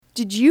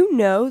Did you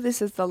know this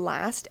is the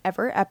last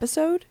ever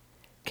episode?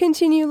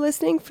 Continue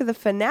listening for the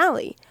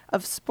finale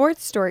of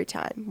Sports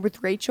Storytime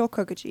with Rachel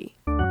Kokaji.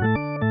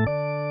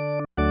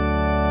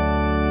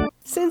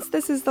 Since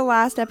this is the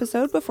last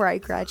episode before I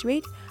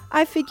graduate,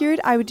 I figured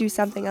I would do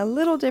something a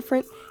little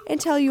different and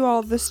tell you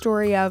all the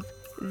story of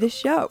the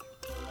show.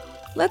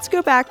 Let's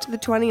go back to the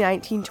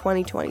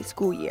 2019-2020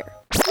 school year.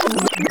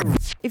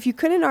 If you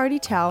couldn't already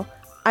tell,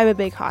 I'm a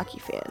big hockey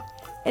fan.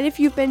 And if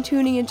you've been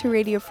tuning into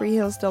Radio Free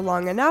Hillsdale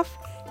long enough,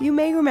 you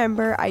may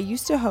remember I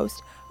used to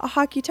host a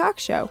hockey talk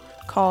show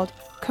called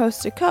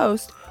Coast to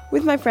Coast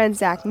with my friend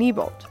Zach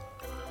Niebold.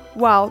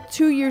 Well,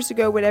 2 years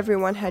ago when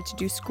everyone had to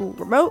do school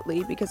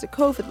remotely because of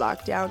COVID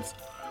lockdowns,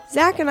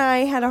 Zach and I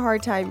had a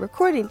hard time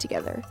recording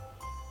together.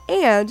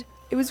 And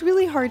it was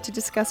really hard to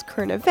discuss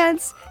current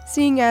events,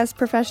 seeing as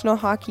professional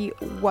hockey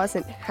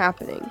wasn't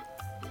happening.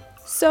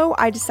 So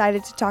I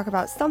decided to talk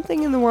about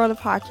something in the world of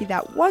hockey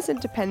that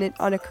wasn't dependent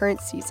on a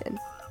current season: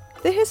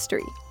 the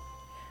history.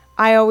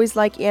 I always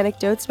like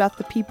anecdotes about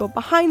the people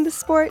behind the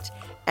sport,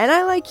 and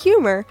I like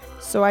humor,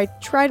 so I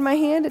tried my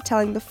hand at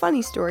telling the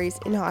funny stories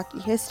in hockey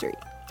history.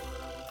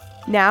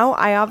 Now,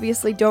 I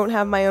obviously don't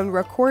have my own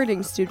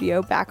recording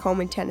studio back home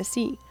in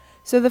Tennessee,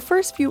 so the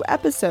first few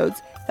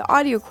episodes, the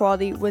audio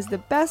quality was the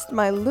best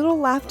my little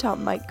laptop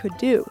mic could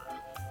do.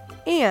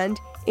 And,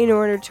 in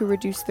order to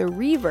reduce the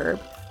reverb,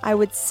 I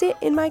would sit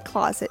in my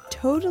closet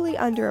totally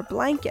under a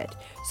blanket,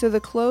 so the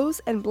clothes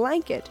and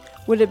blanket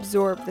would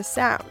absorb the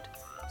sound.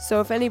 So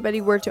if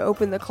anybody were to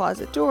open the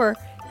closet door,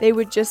 they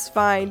would just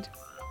find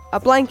a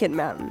blanket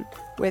mountain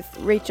with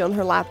Rachel and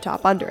her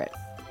laptop under it.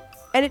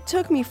 And it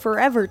took me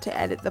forever to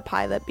edit the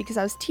pilot because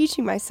I was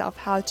teaching myself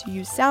how to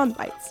use sound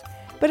bites.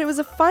 But it was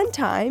a fun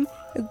time,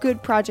 a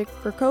good project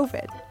for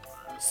COVID.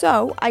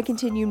 So I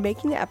continued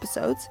making the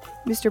episodes.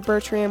 Mr.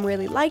 Bertram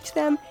really liked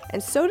them,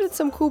 and so did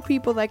some cool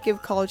people that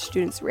give college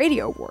students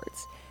radio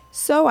awards.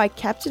 So I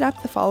kept it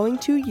up the following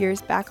 2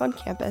 years back on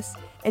campus,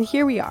 and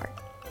here we are.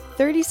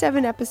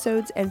 37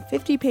 episodes and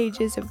 50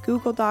 pages of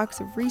Google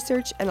Docs of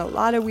research and a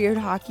lot of weird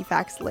hockey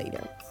facts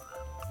later.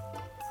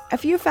 A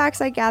few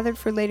facts I gathered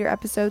for later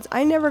episodes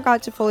I never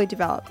got to fully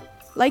develop.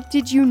 Like,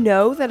 did you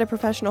know that a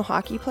professional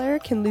hockey player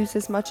can lose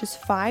as much as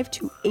 5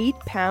 to 8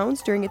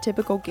 pounds during a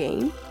typical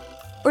game?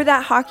 Or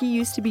that hockey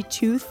used to be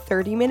 2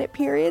 30-minute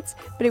periods,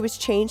 but it was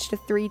changed to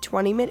 3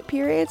 20-minute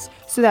periods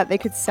so that they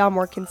could sell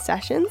more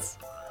concessions?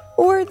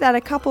 Or that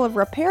a couple of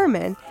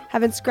repairmen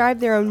have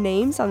inscribed their own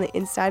names on the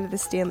inside of the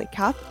Stanley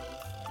Cup?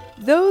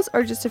 Those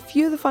are just a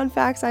few of the fun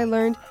facts I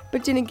learned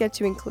but didn't get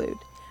to include.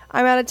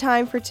 I'm out of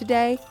time for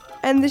today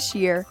and this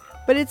year,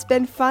 but it's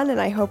been fun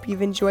and I hope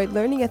you've enjoyed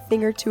learning a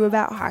thing or two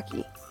about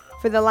hockey.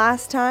 For the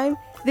last time,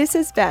 this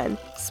has been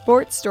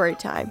Sports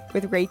Storytime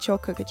with Rachel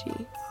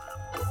Kokaji.